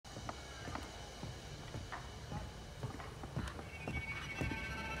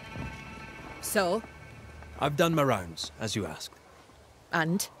So? I've done my rounds, as you asked.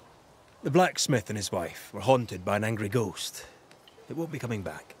 And? The blacksmith and his wife were haunted by an angry ghost. It won't be coming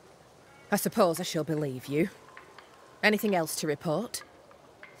back. I suppose I shall believe you. Anything else to report?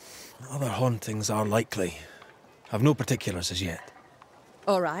 Other hauntings are likely. I've no particulars as yet.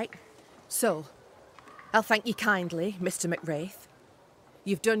 All right. So, I'll thank you kindly, Mr. McWraith.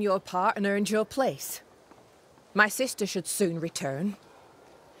 You've done your part and earned your place. My sister should soon return.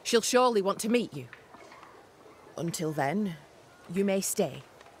 She'll surely want to meet you. Until then, you may stay.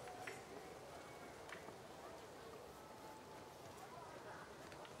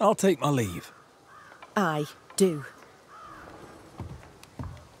 I'll take my leave. Aye, do.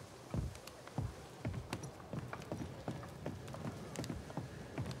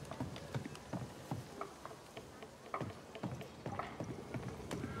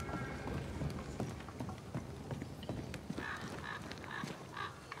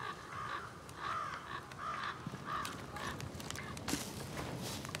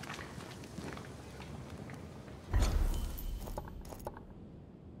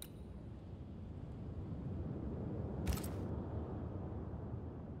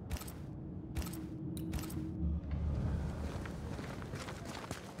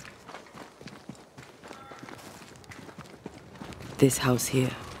 This house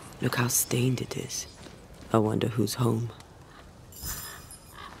here, look how stained it is. I wonder who's home.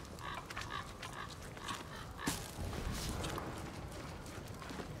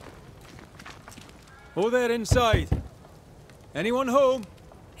 Oh there inside. Anyone home?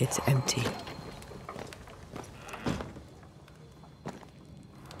 It's empty.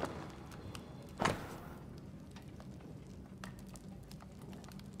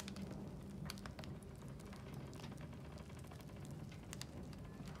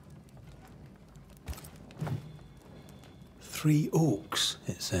 Three Oaks,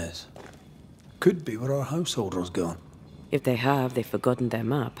 it says. Could be where our householder's gone. If they have, they've forgotten their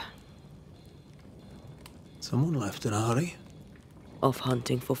map. Someone left in a hurry. Off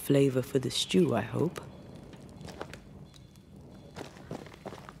hunting for flavor for the stew, I hope.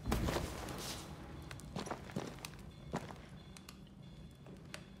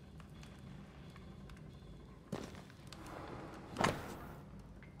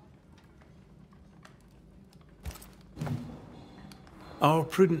 Our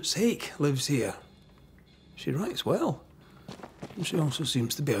Prudence Hake lives here. She writes well. And she also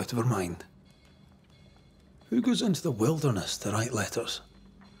seems to be out of her mind. Who goes into the wilderness to write letters?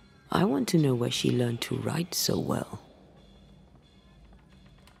 I want to know where she learned to write so well.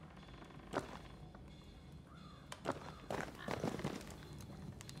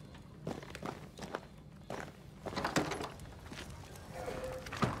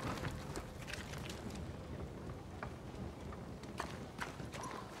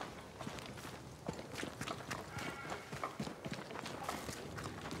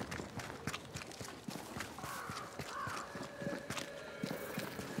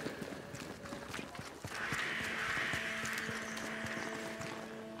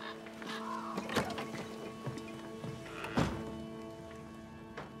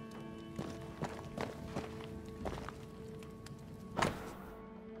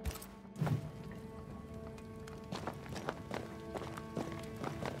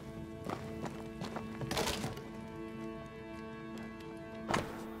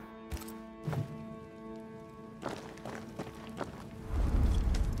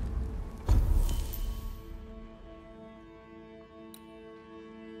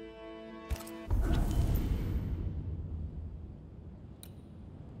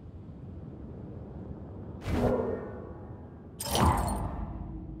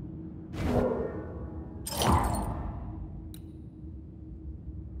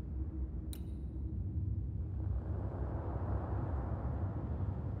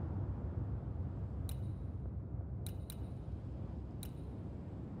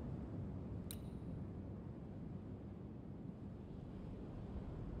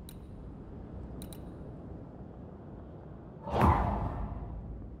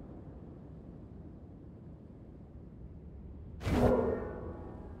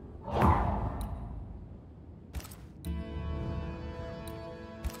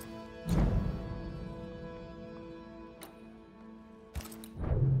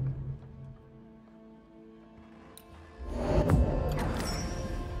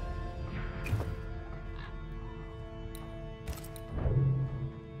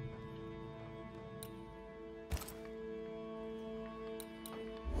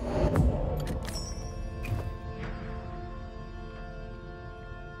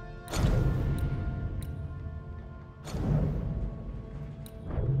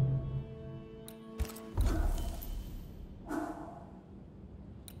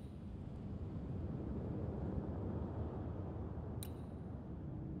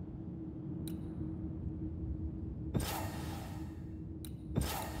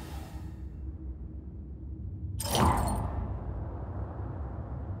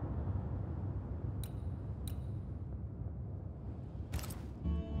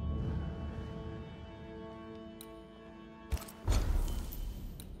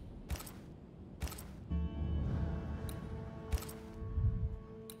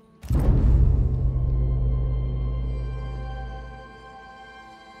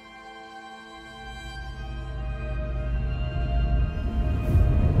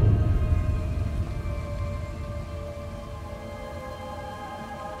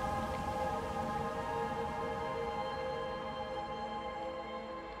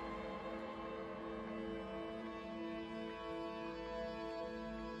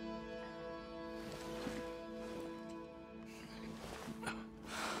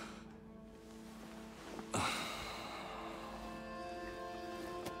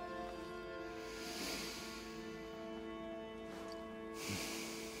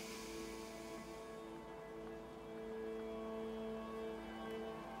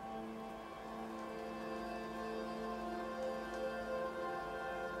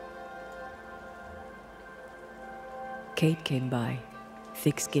 Kate came by.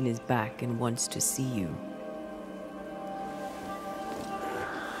 Thickskin is back and wants to see you.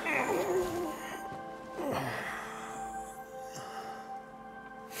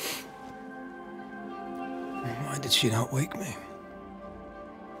 Why did she not wake me?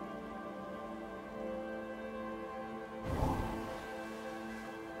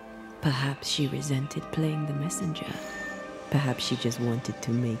 Perhaps she resented playing the messenger. Perhaps she just wanted to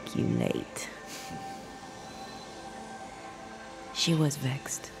make you late. She was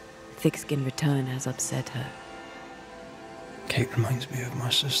vexed. Thickskin return has upset her. Kate reminds me of my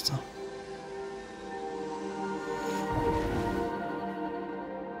sister.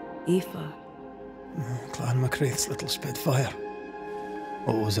 Aoife. Clan McRaith's little Spitfire.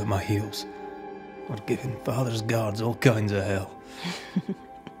 Always at my heels. Or giving father's guards all kinds of hell.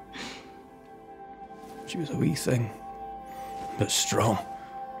 She was a wee thing, but strong.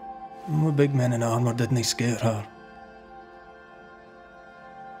 And the big men in armour didn't scare her.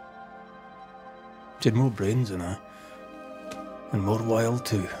 She had more brains than I, and more wild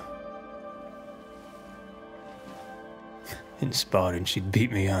too. In sparring, she'd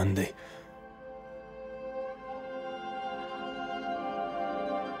beat me handy.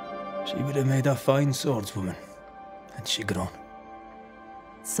 She would have made a fine swordswoman, had she grown.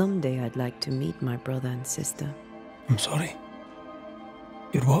 Someday I'd like to meet my brother and sister. I'm sorry.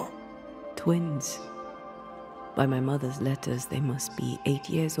 You're what? Twins. By my mother's letters, they must be 8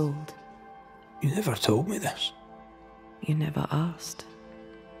 years old. You never told me this. You never asked.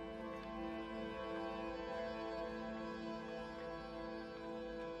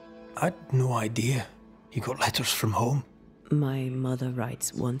 I'd no idea you got letters from home. My mother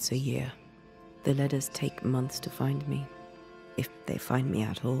writes once a year. The letters take months to find me, if they find me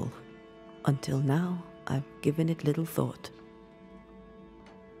at all. Until now, I've given it little thought.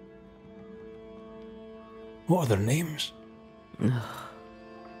 What are their names?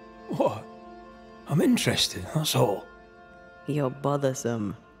 What? I'm interested, that's all. You're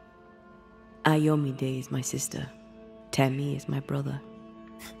bothersome. Ayomide is my sister. Tammy is my brother.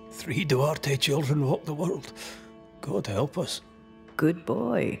 3 Duarte children walk the world. God help us. Good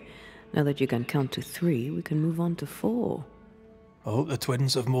boy. Now that you can count to 3, we can move on to 4. I hope the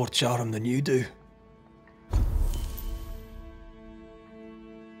twins have more charm than you do.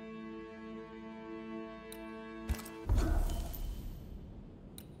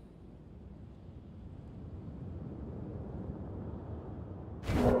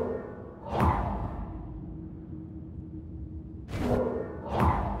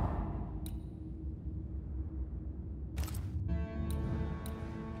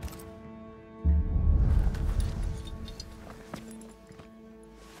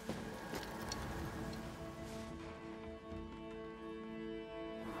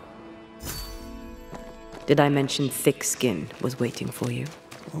 Did I mention Thickskin was waiting for you?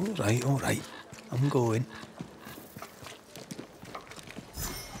 All right. I'm going.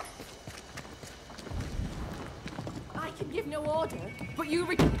 I can give no order, but you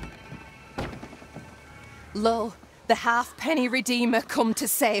Lo, the halfpenny Redeemer come to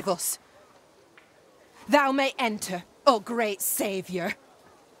save us. Thou may enter, O great saviour.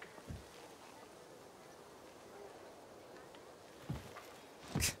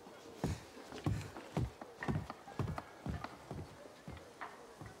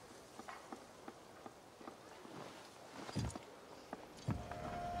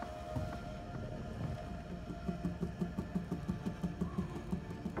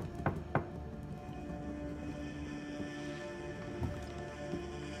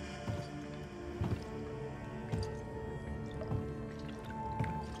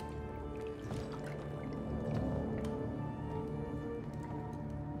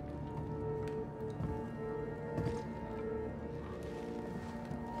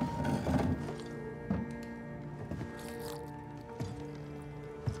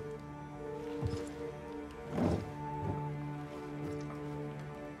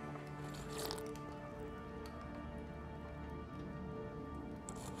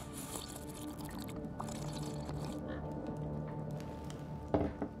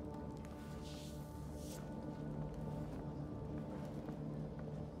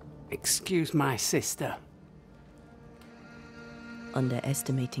 Excuse my sister.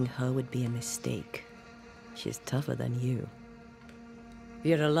 Underestimating her would be a mistake. She's tougher than you.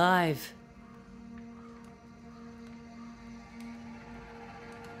 You're alive.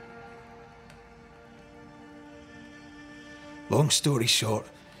 Long story short,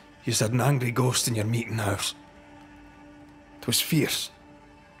 you had an angry ghost in your meeting house. 'Twas fierce.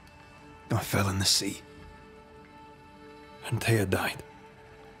 I fell in the sea. And Thea died.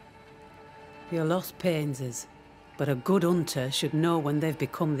 Your loss pains us, but a good hunter should know when they've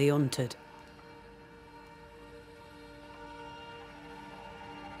become the hunted.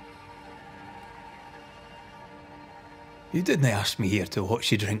 You didn't ask me here to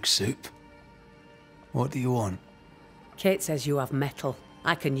watch you drink soup. What do you want? Kate says you have metal.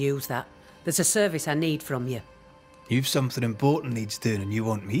 I can use that. There's a service I need from you. You've something important needs doing and you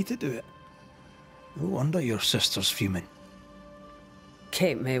want me to do it? No wonder your sister's fuming.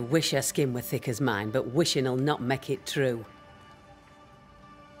 Kate may wish her skin were thick as mine, but wishing'll not make it true.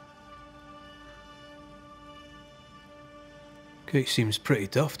 Kate seems pretty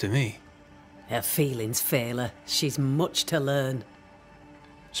tough to me. Her feelings fail her. She's much to learn.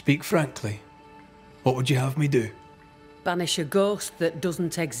 Speak frankly. What would you have me do? Banish a ghost that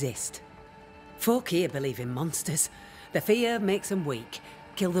doesn't exist. Folk here believe in monsters. The fear makes them weak.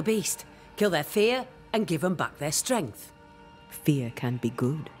 Kill the beast. Kill their fear and give them back their strength. Fear can be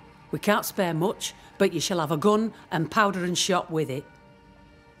good. We can't spare much, but you shall have a gun and powder and shot with it.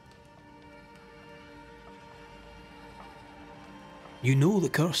 You know the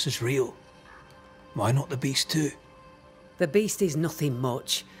curse is real. Why not the beast too? The beast is nothing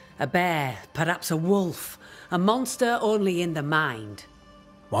much. A bear, perhaps a wolf. A monster only in the mind.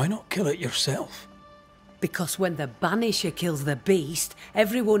 Why not kill it yourself? Because when the Banisher kills the beast,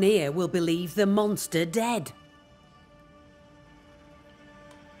 everyone here will believe the monster dead.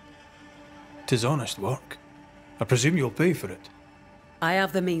 'Tis honest work. I presume you'll pay for it. I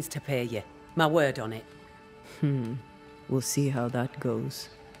have the means to pay you. My word on it. We'll see how that goes.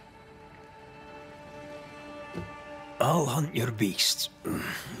 I'll hunt your beast,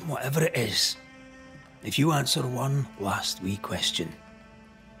 whatever it is, if you answer one last wee question.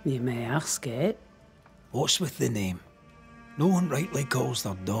 You may ask it. What's with the name? No one rightly calls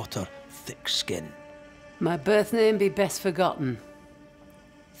their daughter Thick-Skin. My birth name be best forgotten.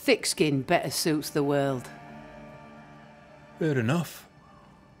 Thick skin better suits the world. Fair enough.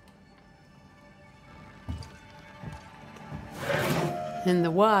 In the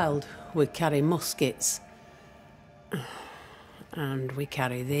wild, we carry muskets. And we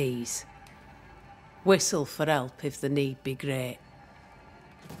carry these. Whistle for help if the need be great.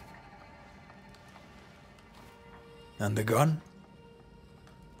 And the gun?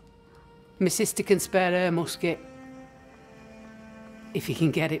 My sister can spare her musket. If you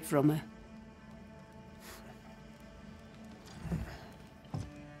can get it from her.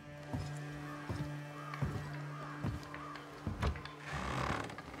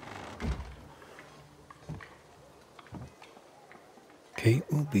 Kate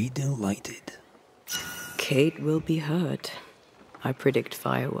will be delighted. Kate will be hurt. I predict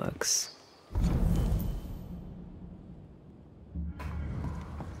fireworks.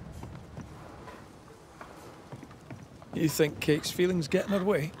 You think Kate's feelings get in her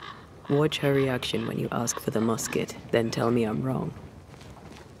way? Watch her reaction when you ask for the musket, then tell me I'm wrong.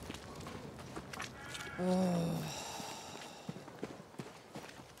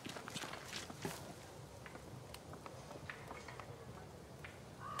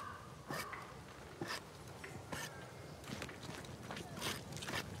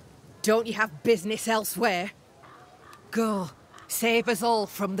 Don't you have business elsewhere? Go, save us all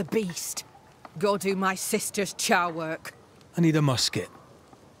from the beast. Go do my sister's char work. I need a musket.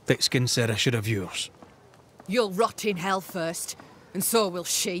 Thick-Skin said I should have yours. You'll rot in hell first, and so will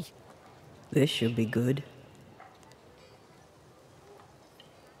she. This should be good.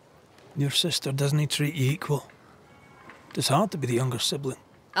 Your sister doesn't treat you equal. It's hard to be the younger sibling.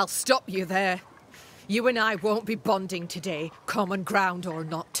 I'll stop you there. You and I won't be bonding today, common ground or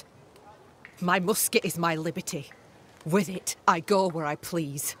not. My musket is my liberty. With it, I go where I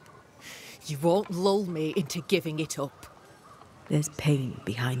please. You won't lull me into giving it up. There's pain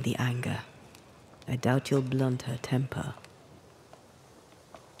behind the anger. I doubt you'll blunt her temper.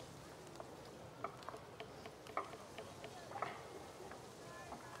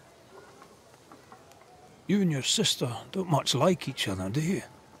 You and your sister don't much like each other, do you?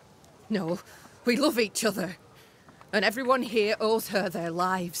 No, we love each other. And everyone here owes her their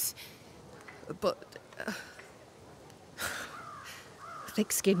lives. But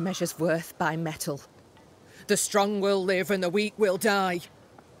Thick-Skin measures worth by metal. The strong will live and the weak will die.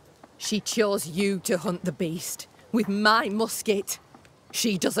 She chose you to hunt the beast with my musket.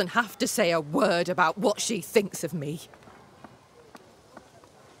 She doesn't have to say a word about what she thinks of me.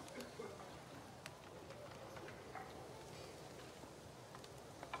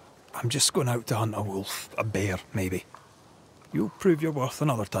 I'm just going out to hunt a wolf, a bear, maybe. You'll prove your worth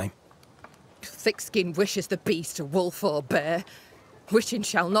another time. Thick-Skin wishes the beast a wolf or bear. Wishing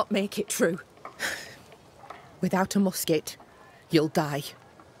shall not make it true. Without a musket, you'll die.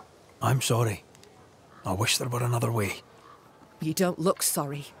 I'm sorry. I wish there were another way. You don't look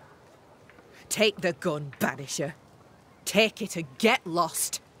sorry. Take the gun, Banisher. Take it and get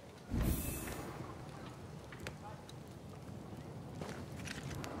lost.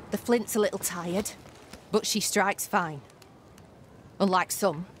 The flint's a little tired, but she strikes fine. Unlike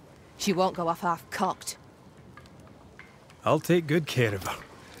some, she won't go off half-cocked. I'll take good care of her.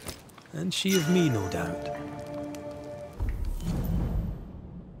 And she of me, no doubt.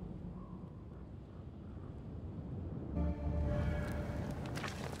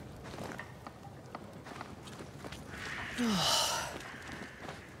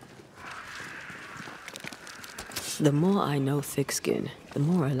 The more I know Thickskin, the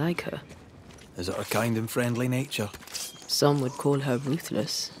more I like her. Is it her kind and friendly nature? Some would call her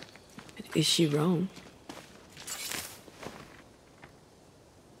ruthless. But is she wrong?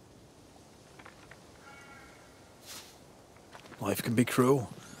 Life can be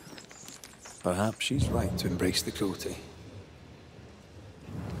cruel. Perhaps she's right to embrace the cruelty.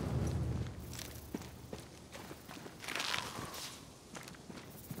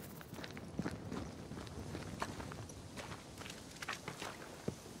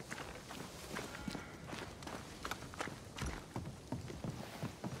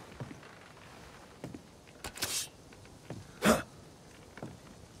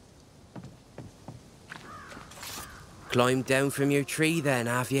 Climbed down from your tree then,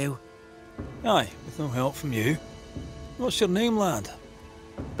 have you? Aye, with no help from you. What's your name, lad?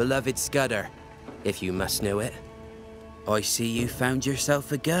 Beloved Scudder, if you must know it. I see you found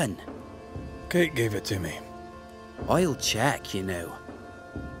yourself a gun. Kate gave it to me. I'll check, you know.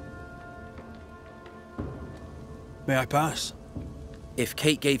 May I pass? If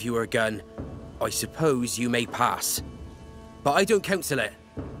Kate gave you her gun, I suppose you may pass. But I don't counsel it.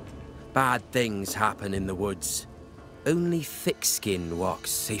 Bad things happen in the woods. Only Thickskin walks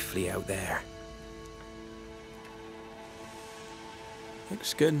safely out there.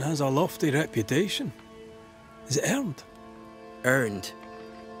 Thickskin has a lofty reputation. Is it earned? Earned.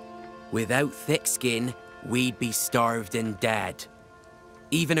 Without Thickskin, we'd be starved and dead.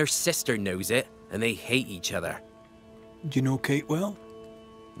 Even her sister knows it, and they hate each other. Do you know Kate well?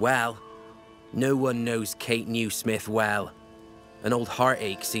 Well, no one knows Kate Newsmith well. An old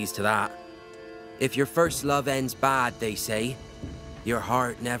heartache sees to that. If your first love ends bad, they say, your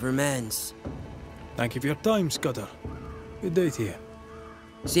heart never mends. Thank you for your time, Scudder. Good day to you.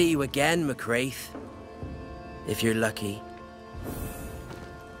 See you again, McWraith. If you're lucky.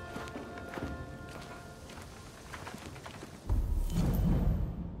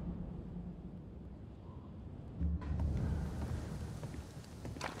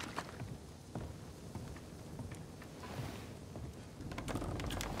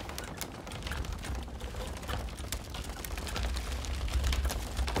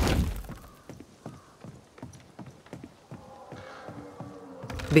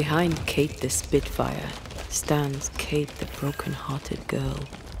 Behind Kate the Spitfire stands Kate the broken-hearted girl.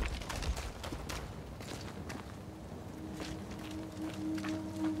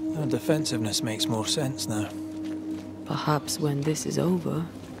 Her defensiveness makes more sense now. Perhaps when this is over,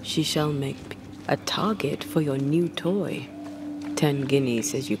 she shall make a target for your new toy. 10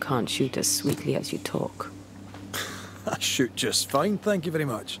 guineas says you can't shoot as sweetly as you talk. I shoot just fine, thank you very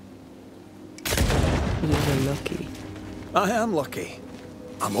much. You were lucky. I am lucky.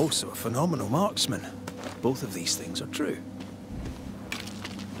 I'm also a phenomenal marksman. Both of these things are true.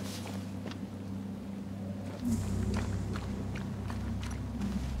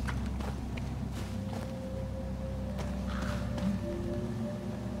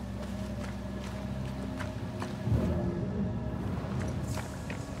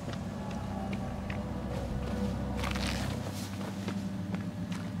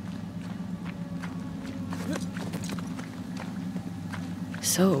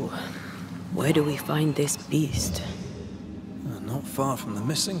 So, where do we find this beast? Not far from the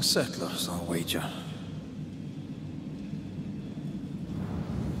missing settlers, I'll wager.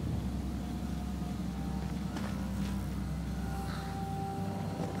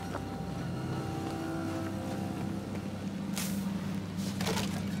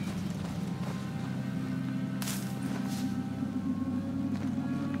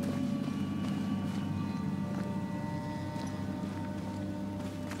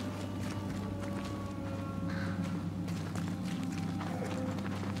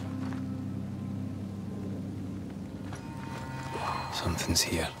 Something's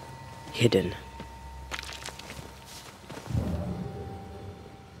here. Hidden.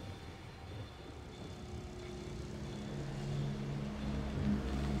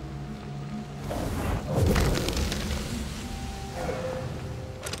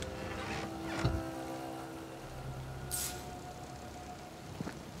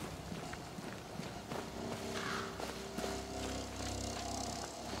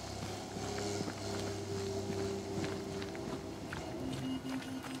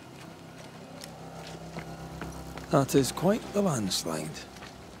 That is quite the landslide.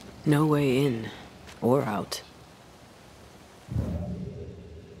 No way in or out.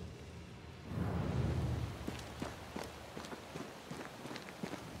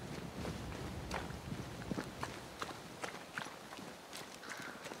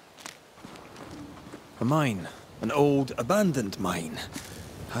 A mine. An old, abandoned mine.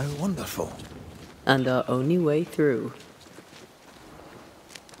 How wonderful. And our only way through.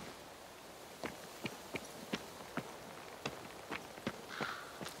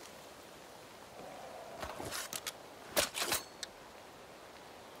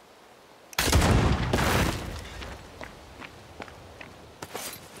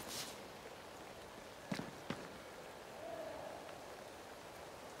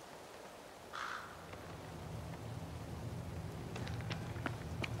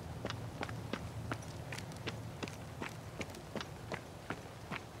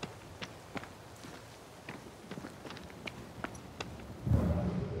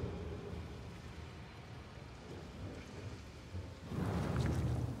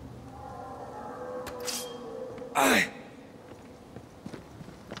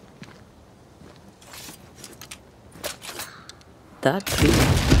 That too.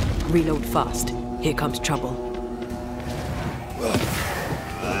 Reload fast. Here comes trouble.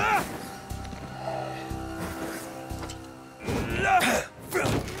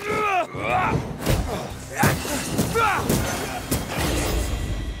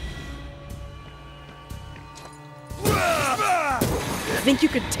 Think you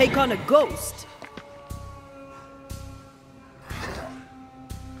could take on a ghost?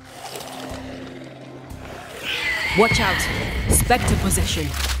 Watch out! Spectre possession.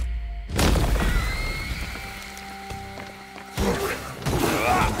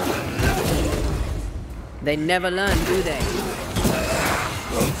 They never learn, do they?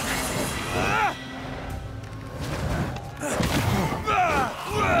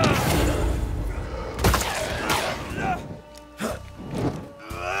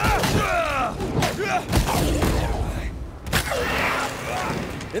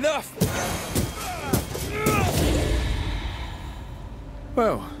 Enough!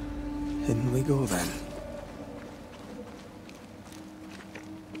 Well, in we go then.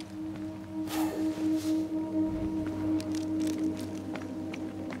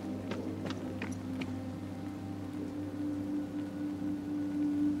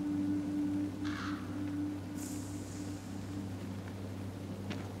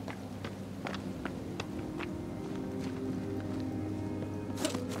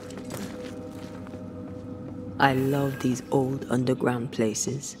 I love these old underground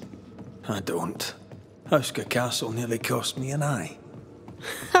places. I don't. Houska Castle nearly cost me an eye.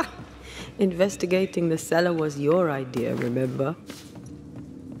 Investigating the cellar was your idea, remember?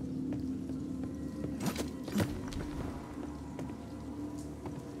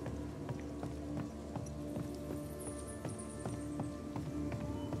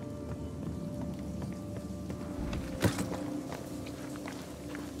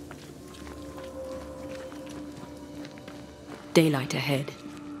 Daylight ahead.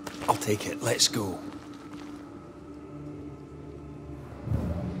 I'll take it. Let's go.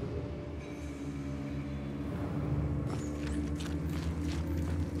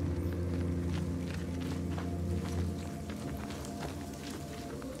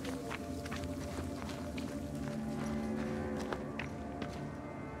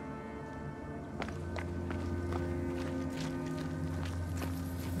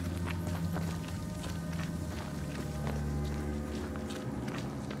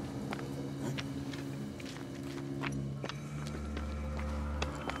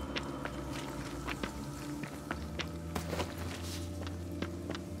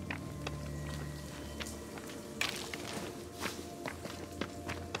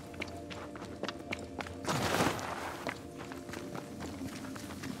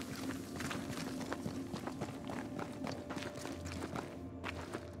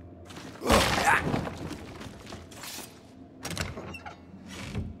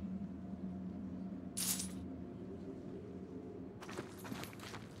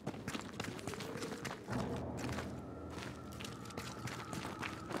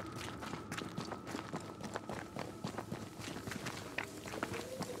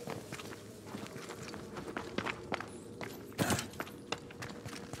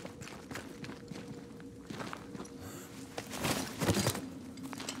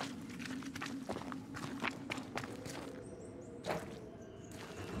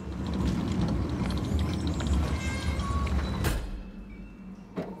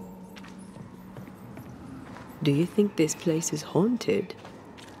 Do you think this place is haunted?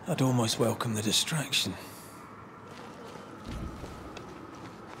 I'd almost welcome the distraction.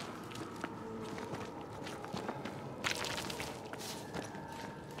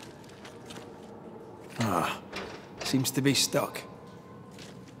 Seems to be stuck.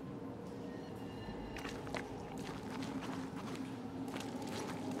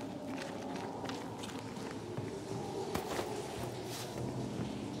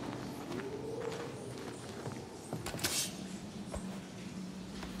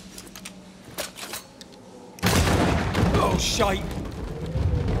 Oh, shite!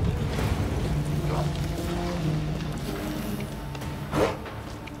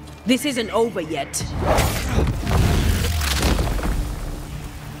 This isn't over yet.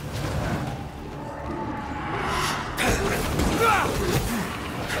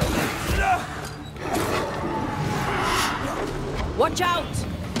 Watch out!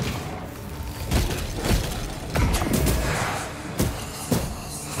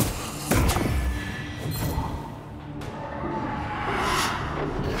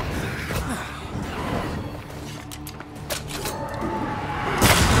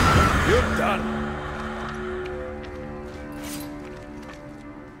 You're done.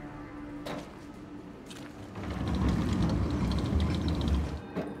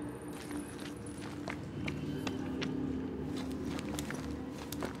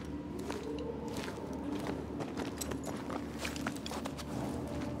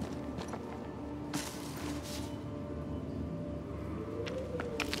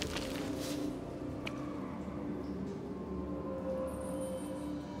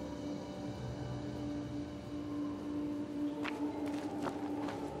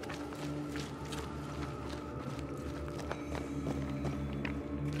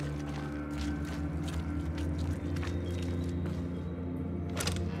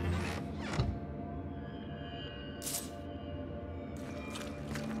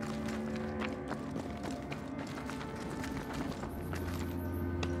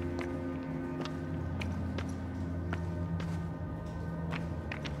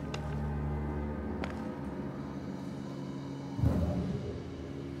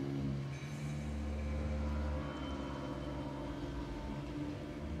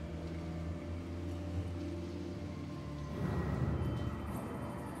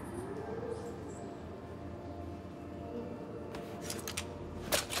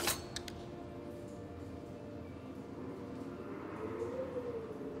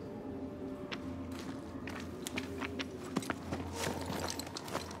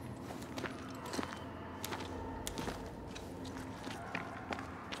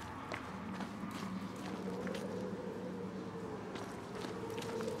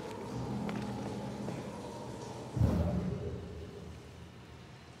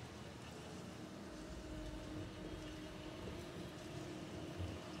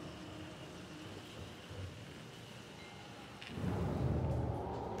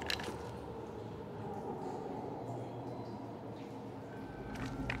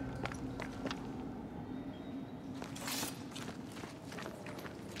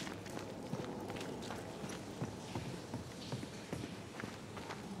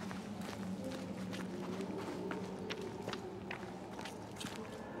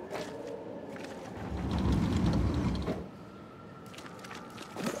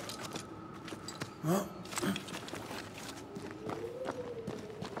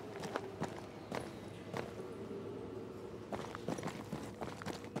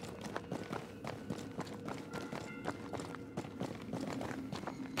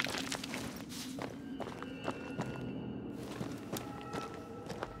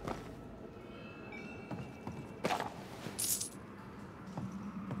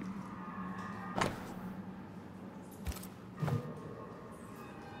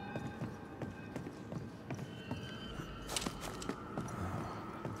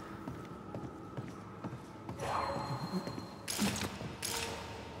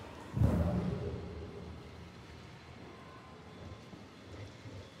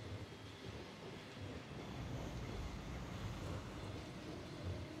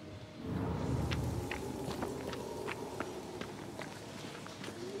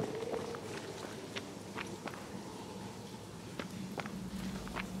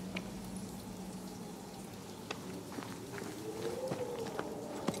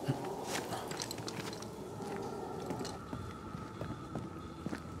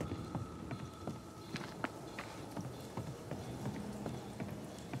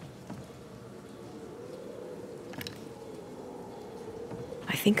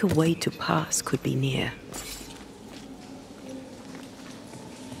 I think a way to pass could be near.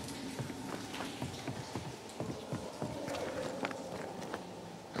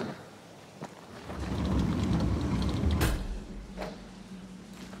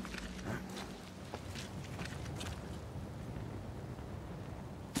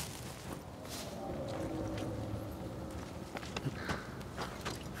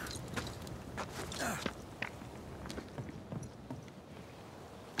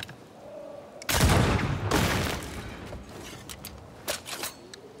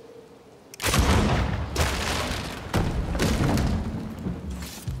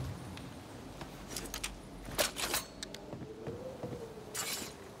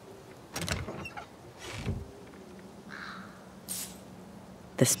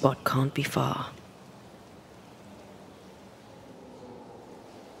 The spot can't be far.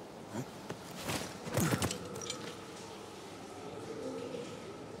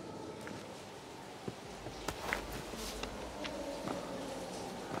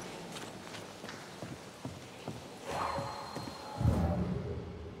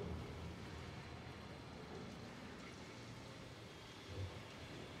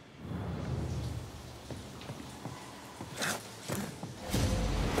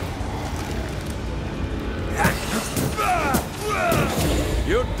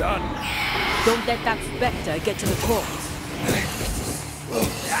 You're done. Don't let that spectre get to the corpse.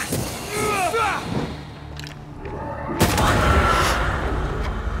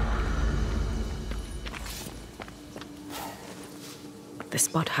 The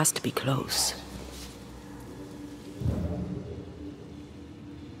spot has to be close.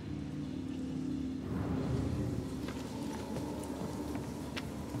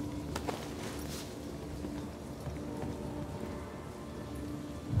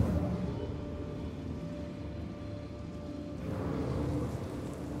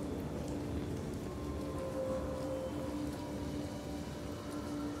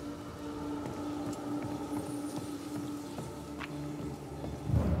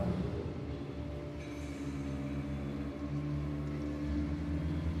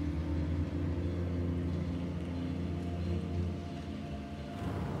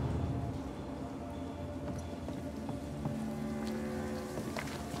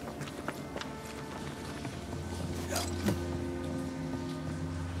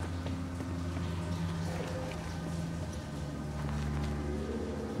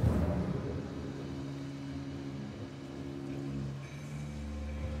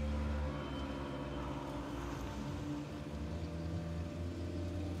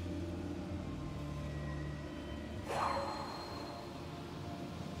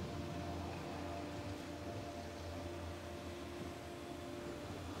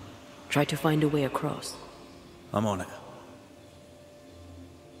 Try to find a way across. I'm on it.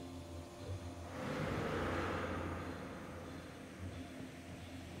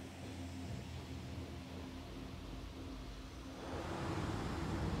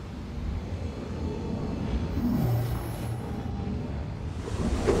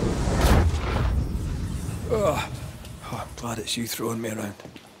 Oh, I'm glad it's you throwing me around.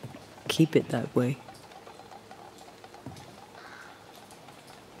 Keep it that way.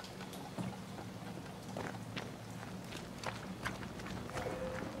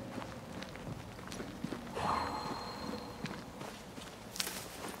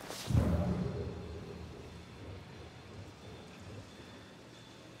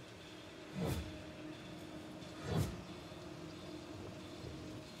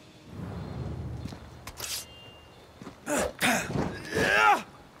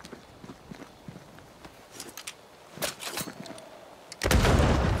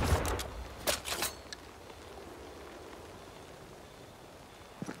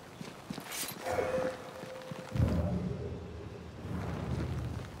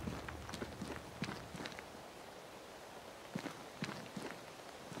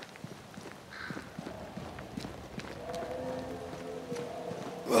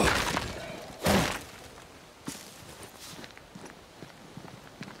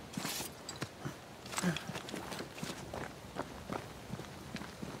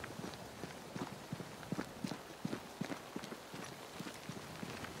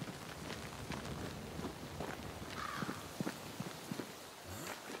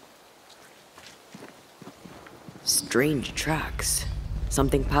 Strange tracks.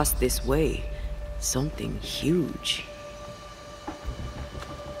 Something passed this way. Something huge.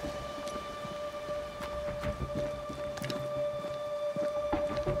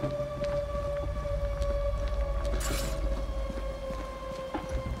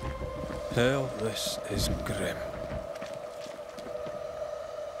 Hell, this is grim.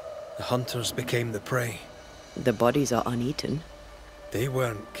 The hunters became the prey. The bodies are uneaten. They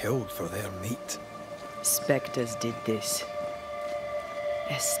weren't killed for their meat. Spectres did this.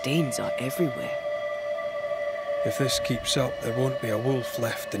 Their stains are everywhere. If this keeps up, there won't be a wolf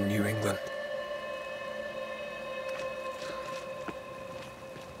left in New England.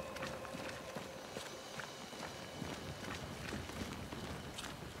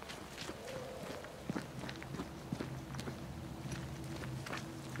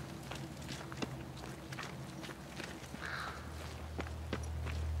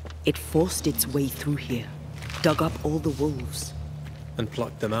 It forced its way through here, dug up all the wolves. And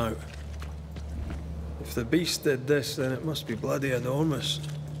plucked them out. If the beast did this, then it must be bloody enormous.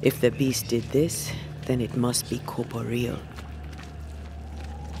 If the beast did this, then it must be corporeal.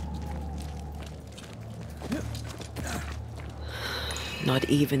 Not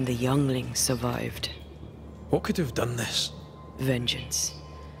even the younglings survived. What could have done this? Vengeance.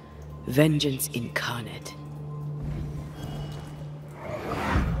 Vengeance incarnate.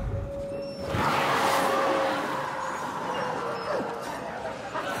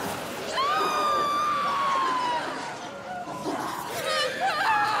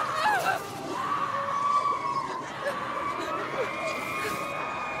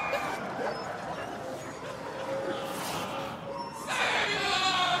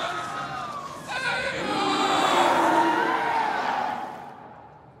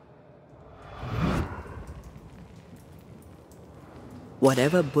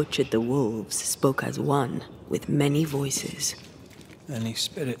 Whatever butchered the wolves spoke as one, with many voices. Any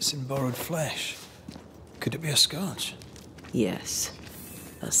spirits in borrowed flesh? Could it be a scourge? Yes,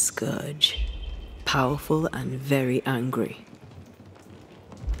 a scourge. Powerful and very angry.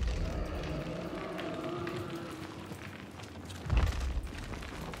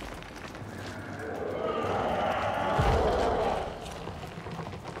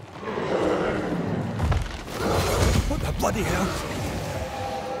 What the bloody hell?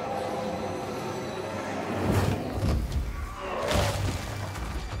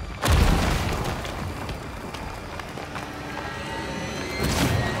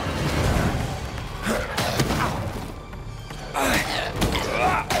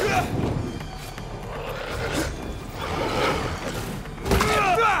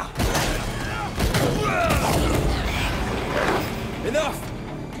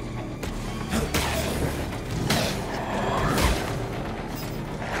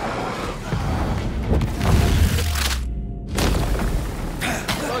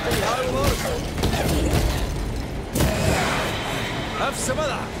 Have some of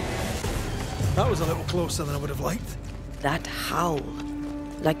that. That was a little closer than I would have liked. That howl,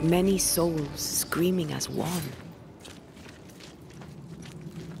 like many souls screaming as one.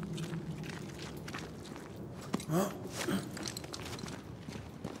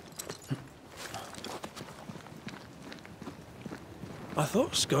 I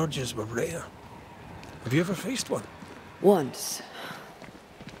thought scourges were rare. Have you ever faced one? Once,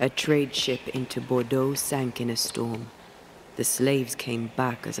 a trade ship into Bordeaux sank in a storm. The slaves came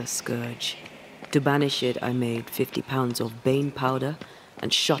back as a scourge. To banish it, I made 50 pounds of bane powder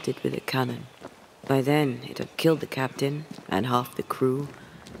and shot it with a cannon. By then, it had killed the captain and half the crew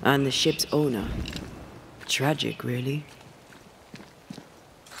and the ship's owner. Tragic, really.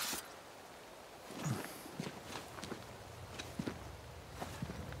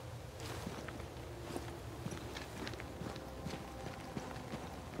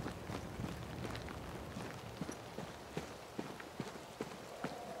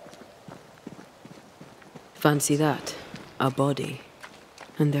 Fancy that. A body.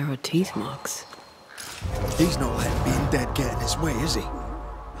 And there are teeth marks. He's not letting being dead get in his way, is he?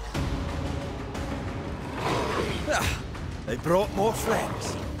 Ah, they brought more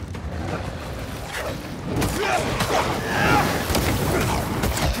friends.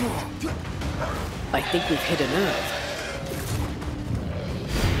 I think we've hit a nerve.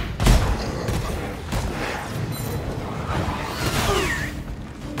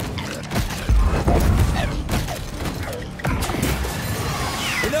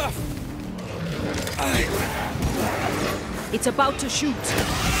 It's about to shoot.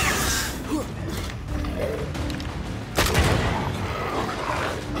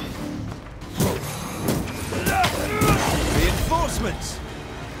 Reinforcements!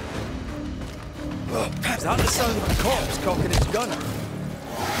 Is that the sound of a corpse cocking its gun?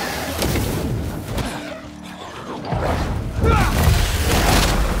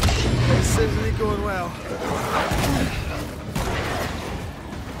 This isn't going well.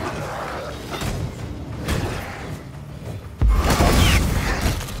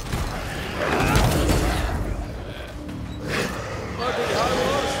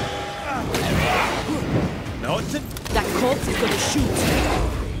 That corpse is gonna shoot.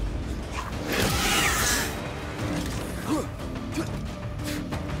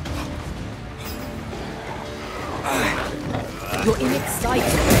 You're in its sight.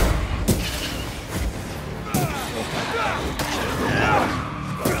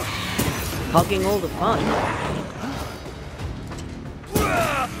 Hogging all the fun.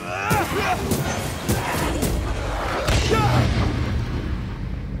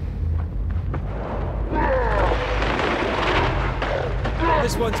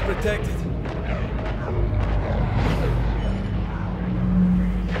 This one's protected.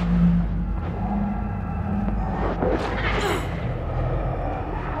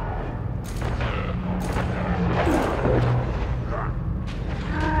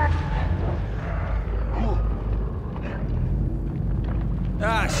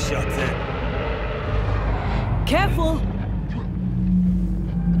 Ah, shut it. Careful!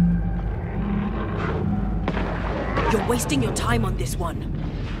 You're wasting your time on this one.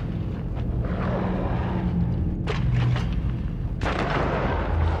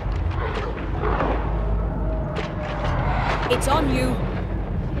 It's on you.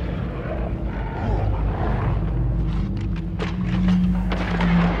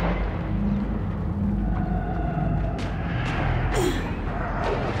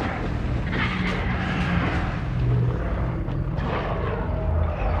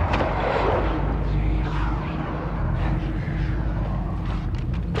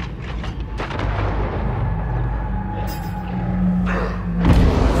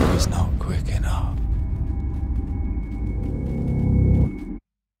 He's not quick enough.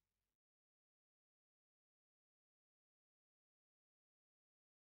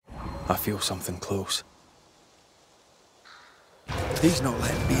 I feel something close. He's not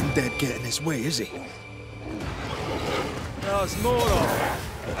letting being dead get in his way, is he? There's more of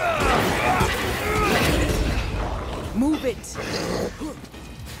it. Move it!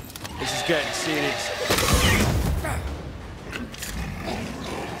 This is getting serious.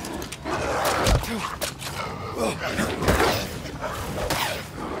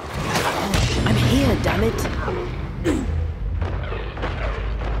 I'm here, damn it!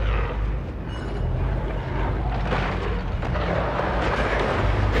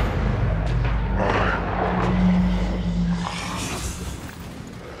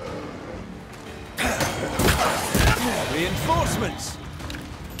 Reinforcements!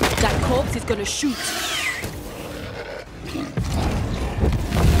 That corpse is gonna shoot.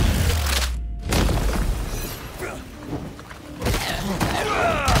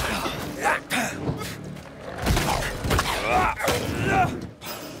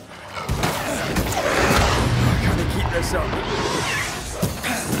 Can I keep this up?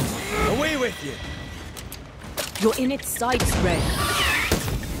 Away with you! You're in its sights, Red.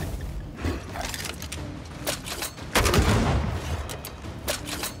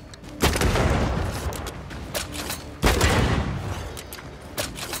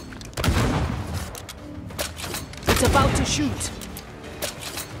 It's about to shoot.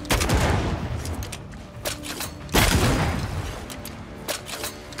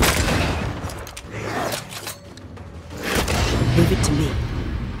 Leave it to me.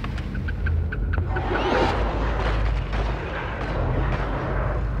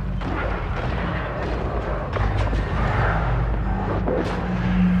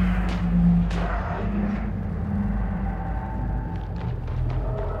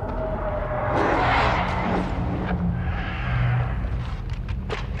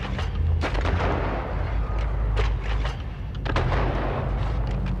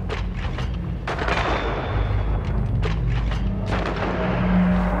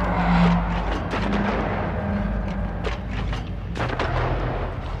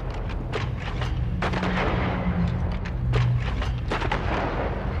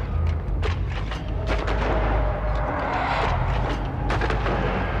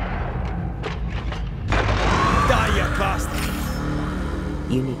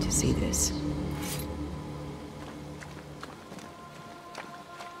 You need to see this.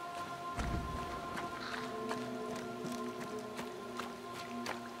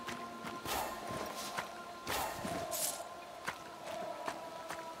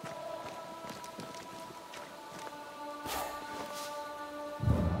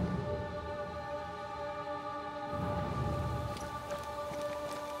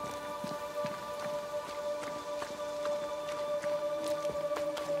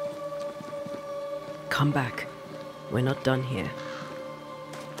 Come back. We're not done here.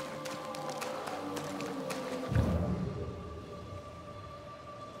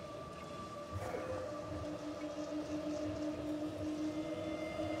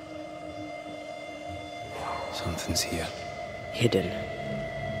 Something's here. Hidden.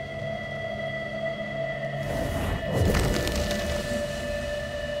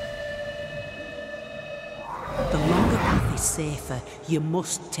 The longer path is safer. You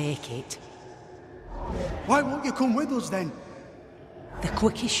must take it. Why won't you come with us then? The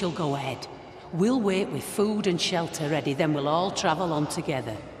quickest she'll go ahead. We'll wait with food and shelter ready, then we'll all travel on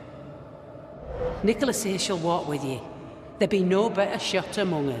together. Nicola says she'll walk with you. There be no better shot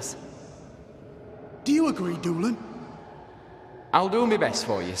among us. Do you agree, Doolin? I'll do my best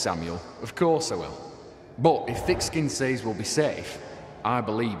for you, Samuel. Of course I will. But if Thickskin says we'll be safe, I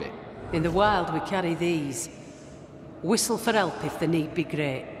believe it. In the wild we carry these. Whistle for help if the need be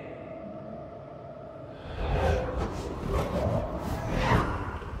great.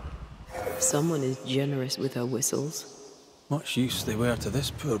 Someone is generous with her whistles. Much use they were to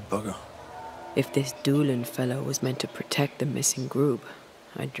this poor bugger. If this Doolan fellow was meant to protect the missing group,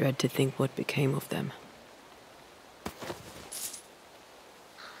 I dread to think what became of them.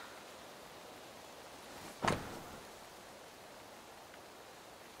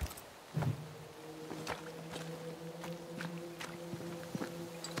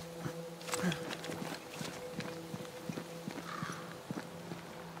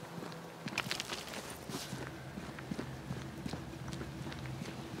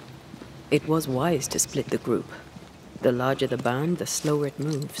 It was wise to split the group. The larger the band, the slower it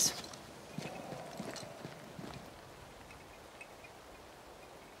moves.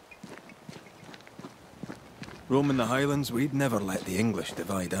 Roaming the Highlands, we'd never let the English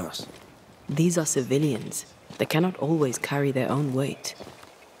divide us. These are civilians. They cannot always carry their own weight.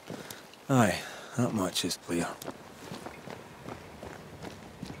 Aye, that much is clear.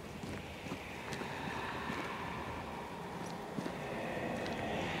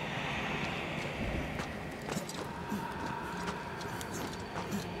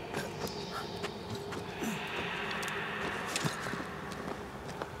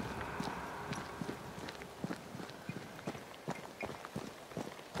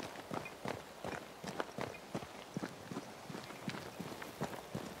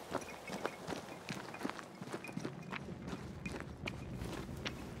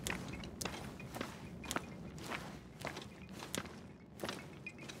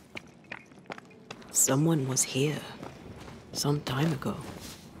 Someone was here, some time ago.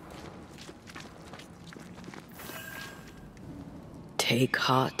 Take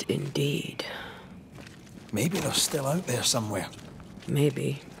heart indeed. Maybe they're still out there somewhere.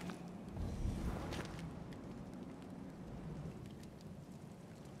 Maybe.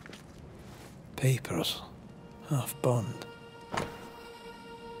 Papers, half burned.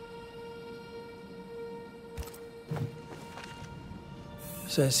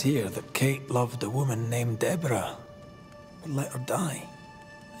 Says here that Kate loved a woman named Deborah, but let her die.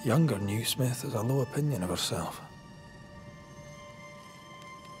 A younger Newsmith has a low opinion of herself.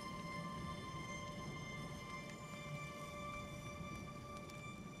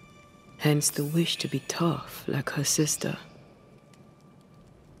 Hence the wish to be tough like her sister.